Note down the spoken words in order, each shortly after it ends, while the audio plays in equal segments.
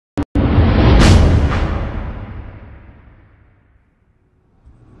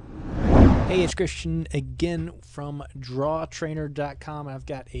Hey, it's Christian again from drawtrainer.com. I've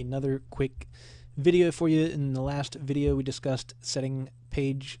got another quick video for you. In the last video, we discussed setting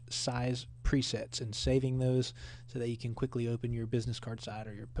page size presets and saving those so that you can quickly open your business card size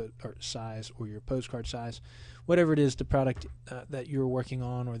or your size or your postcard size, whatever it is, the product that you're working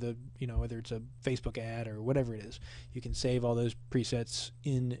on, or the whether it's a Facebook ad or whatever it is. You can save all those presets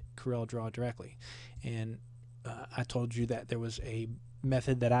in CorelDRAW directly. And I told you that there was a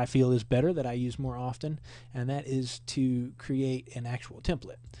method that I feel is better, that I use more often, and that is to create an actual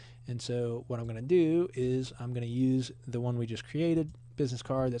template. And so what I'm going to do is I'm going to use the one we just created, business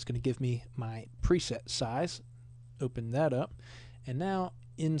card, that's going to give me my preset size. Open that up, and now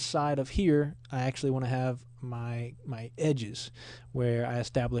inside of here I actually want to have my edges, where I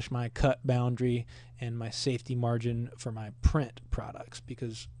establish my cut boundary and my safety margin for my print products,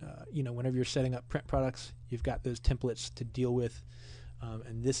 because whenever you're setting up print products, you've got those templates to deal with.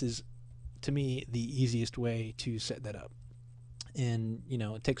 And this is, to me, the easiest way to set that up. And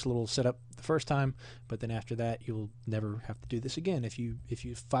it takes a little setup the first time, but then after that you'll never have to do this again if you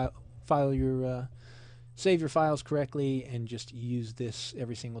save your files correctly and just use this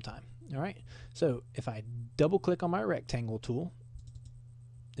every single time. All right. So if I double click on my rectangle tool,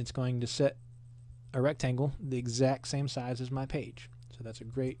 it's going to set a rectangle the exact same size as my page. So that's a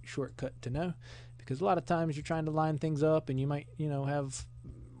great shortcut to know, because a lot of times you're trying to line things up and you might have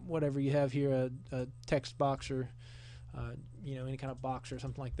whatever you have here, a text box or any kind of box or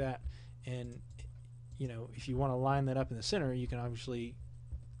something like that, and if you want to line that up in the center, you can obviously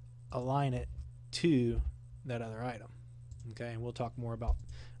align it to that other item. Okay, and we'll talk more about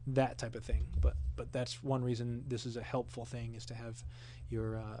that type of thing, but that's one reason this is a helpful thing, is to have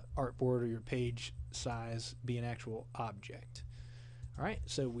your artboard or your page size be an actual object. Alright,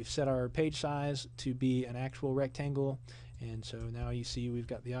 so we've set our page size to be an actual rectangle, and so now you see we've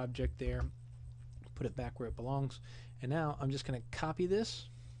got the object there. Put it back where it belongs, and now I'm just going to copy this,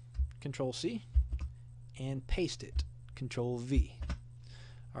 Control C, and paste it, Control V.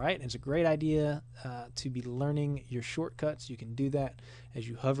 Alright, it's a great idea to be learning your shortcuts. You can do that as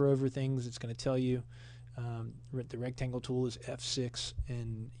you hover over things. It's going to tell you the rectangle tool is F6,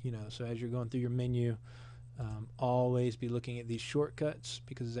 and so as you're going through your menu, always be looking at these shortcuts,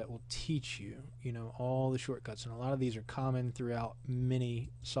 because that will teach you all the shortcuts, and a lot of these are common throughout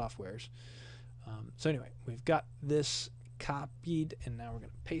many softwares. So anyway, we've got this copied, and now we're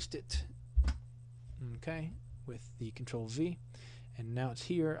going to paste it, okay, with the Control V, and now it's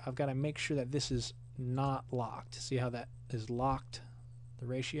here. I've got to make sure that this is not locked. See how that is locked, the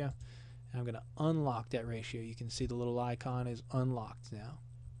ratio? And I'm going to unlock that ratio. You can see the little icon is unlocked now.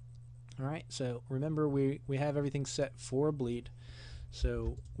 Alright, so remember we have everything set for a bleed,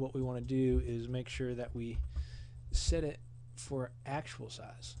 so what we want to do is make sure that we set it for actual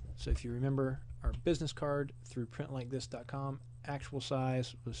size. So if you remember our business card through printlikethis.com, actual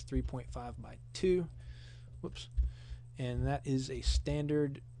size was 3.5 by 2. Whoops. And that is a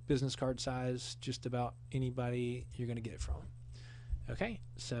standard business card size, just about anybody you're going to get it from. Okay,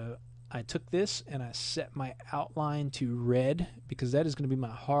 so I took this and I set my outline to red, because that is going to be my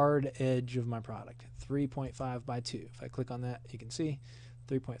hard edge of my product, 3.5 by 2. If I click on that, you can see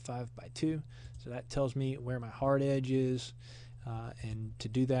 3.5 by 2. So that tells me where my hard edge is. And to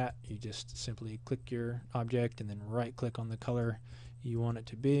do that, you just simply click your object and then right click on the color you want it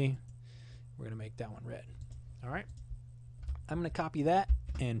to be. We're going to make that one red. All right. I'm going to copy that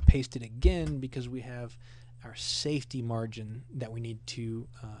and paste it again, because we have our safety margin that we need to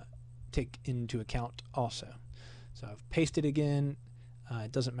take into account also. So I've pasted again.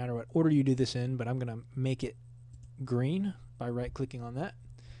 It doesn't matter what order you do this in, but I'm going to make it green by right clicking on that,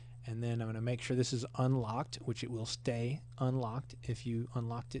 and then I'm going to make sure this is unlocked, which it will stay unlocked if you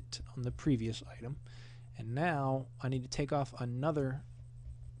unlocked it on the previous item. And now I need to take off another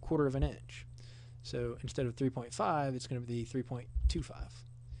 1/4 inch. So instead of 3.5, it's going to be 3.25,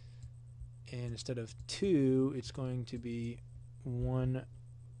 and instead of 2, it's going to be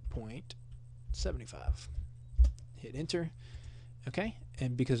 1.75. Hit enter. Okay,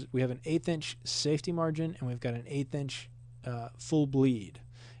 and because we have an 1/8 inch safety margin and we've got an 1/8 inch full bleed,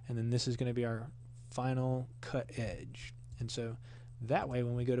 and then this is going to be our final cut edge. And so that way,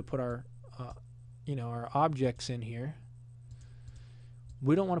 when we go to put our our objects in here,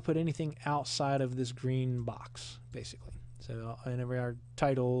 we don't want to put anything outside of this green box, basically. So whenever our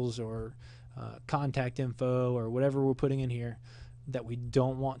titles or contact info or whatever we're putting in here that we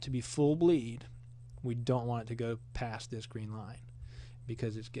don't want to be full bleed, we don't want it to go past this green line,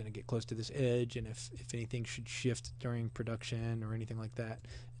 because it's going to get close to this edge, and if anything should shift during production or anything like that,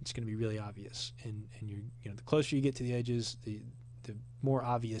 it's going to be really obvious. And the closer you get to the edges, the more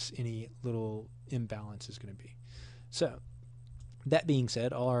obvious any little imbalance is going to be. So that being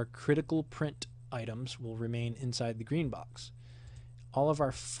said, all our critical print items will remain inside the green box. All of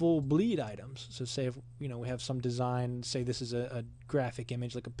our full bleed items, so say if we have some design, say this is a graphic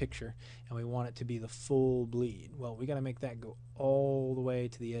image like a picture, and we want it to be the full bleed, well, we got to make that go all the way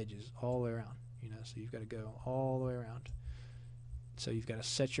to the edges, all the way around, so you've got to go all the way around. So you've got to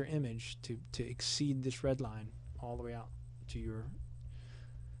set your image to exceed this red line all the way out to your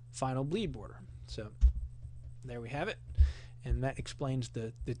final bleed border. So there we have it, and that explains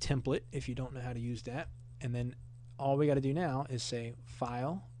the template if you don't know how to use that. And then all we got to do now is say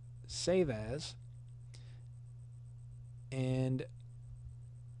File, Save As, and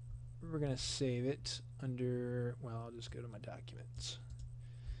we're going to save it under, well, I'll just go to my documents.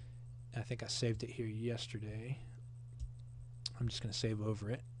 I think I saved it here yesterday. I'm just going to save over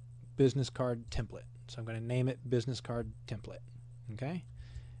it. Business card template. So I'm going to name it business card template. Okay?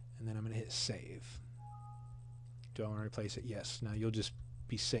 And then I'm going to hit save. Do I want to replace it? Yes. Now you'll just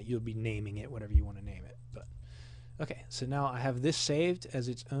be you'll be naming it whatever you want to name it. But okay, so now I have this saved as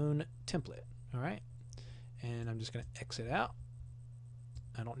its own template. All right? And I'm just going to exit out.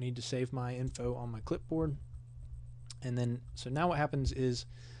 I don't need to save my info on my clipboard. And then, so now what happens is,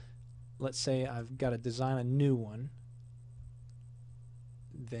 let's say I've got to design a new one.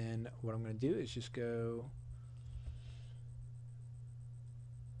 Then what I'm going to do is just go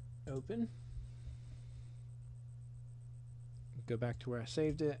open, go back to where I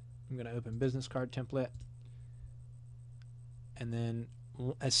saved it. I'm going to open business card template, and then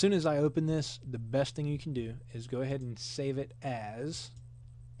as soon as I open this, the best thing you can do is go ahead and save it as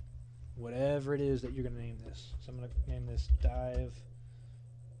whatever it is that you're going to name this. So I'm going to name this Dive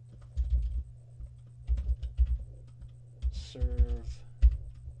Serve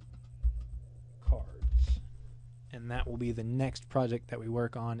Cards, and that will be the next project that we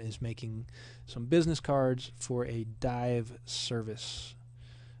work on, is making some business cards for a dive service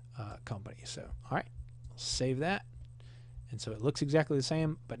company. So all right, I'll save that, and so it looks exactly the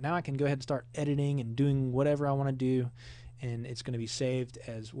same, but now I can go ahead and start editing and doing whatever I want to do, and it's going to be saved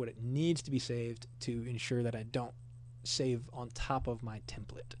as what it needs to be saved to ensure that I don't save on top of my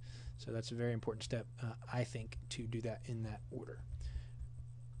template. So that's a very important step, I think, to do that in that order.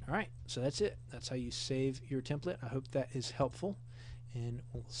 All right, so that's it. That's how you save your template. I hope that is helpful, and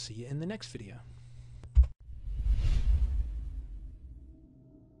we'll see you in the next video.